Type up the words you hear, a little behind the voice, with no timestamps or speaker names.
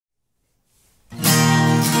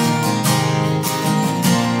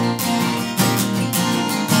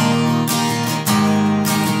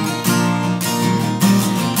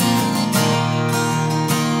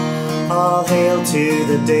to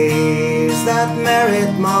the days that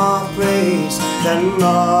merit more praise than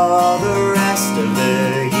all the rest of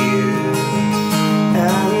the year,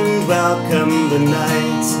 and welcome the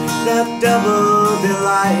nights that double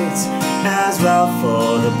delights, as well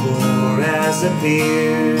for the poor as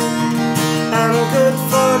appear. And good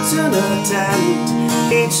fortune attend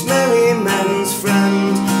each merry man's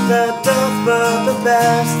friend that doth but the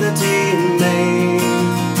best that he may,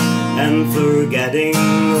 and forgetting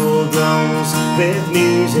old wrongs with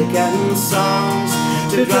music and songs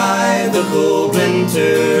to drive the cold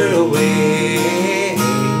winter away,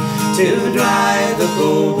 to drive the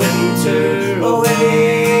cold winter away.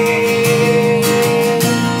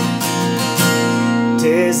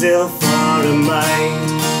 'Tis ill for a mind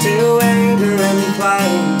to anger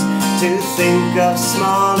inclined, to think of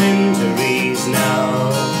small injuries now.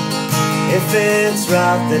 If it's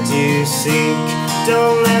wrath that you seek,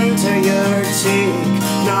 don't enter your cheek,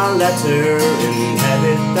 nor let her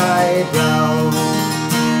inhabit thy brow.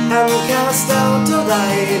 And cast out of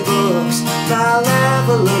thy books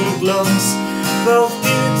malevolent looks, both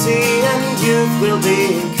beauty and youth will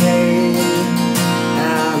decay,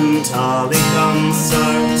 and holly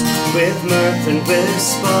consort with mirth and with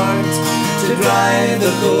sport, to drive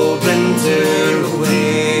the cold winter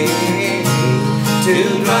away, to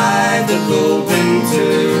drive the cold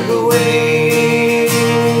winter away.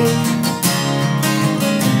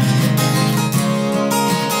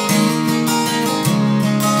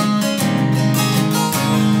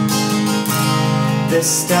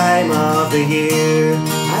 This time of the year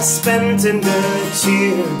I spent in good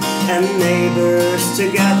cheer, and neighbours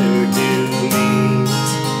together do meet.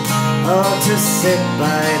 Oh, to sit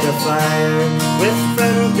by the fire with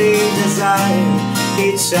friendly desire,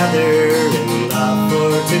 each other in love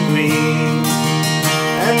for to greet.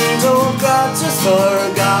 And oh God, just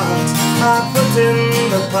forgot I put in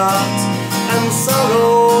the pot, and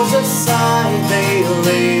sorrows aside they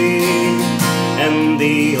lay, and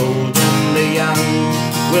the old and the young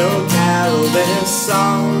will carol this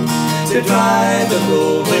song to drive the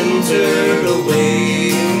cold winter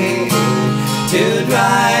away, to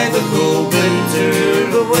drive the cold winter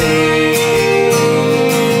away.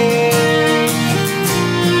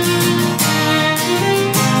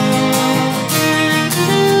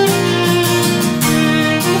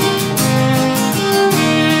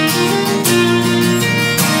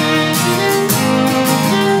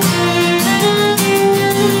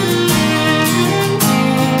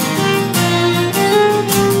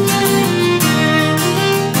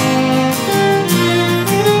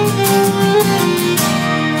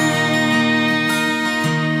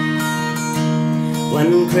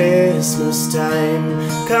 When Christmas time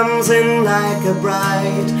comes in like a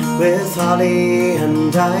bride, with holly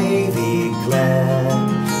and ivy clad,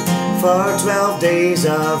 for 12 days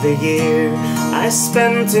of the year I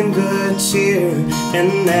spent in good cheer,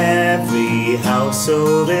 and every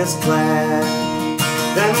household is glad.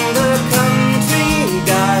 Then the country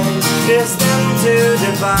guide is then to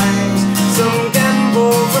devise some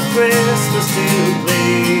gamble for Christmas to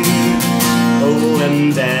play. Oh,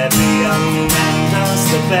 and every young man does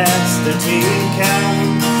the best that he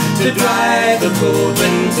can to drive the cold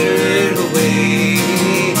winter away,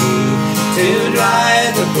 to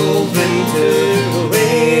drive the cold winter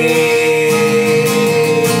away,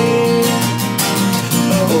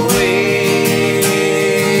 away.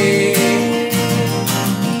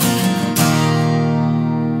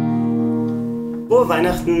 Frohe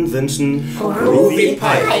Weihnachten wünschen Groovy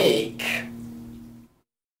Pike.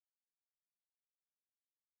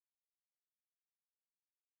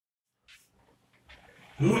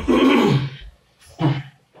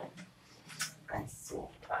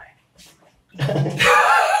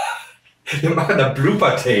 Wir machen da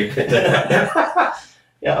Blooper-Tape, bitte.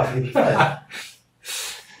 Ja, auf jeden Fall.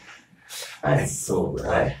 1, 2,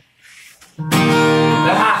 3.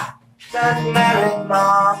 Ah! That merit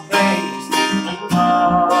more praise and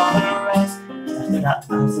all the rest. Ich dachte,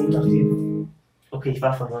 da sind doch die... Okay, ich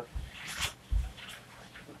war verwirrt.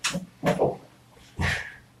 Oh.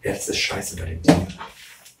 Jetzt ist Scheiße bei dem Ding.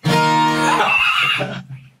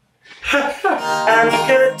 And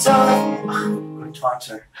good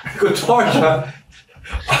torture. Good torture.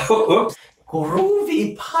 Oh, ups.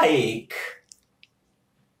 Groovy Pike.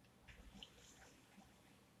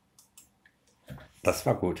 Das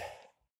war gut.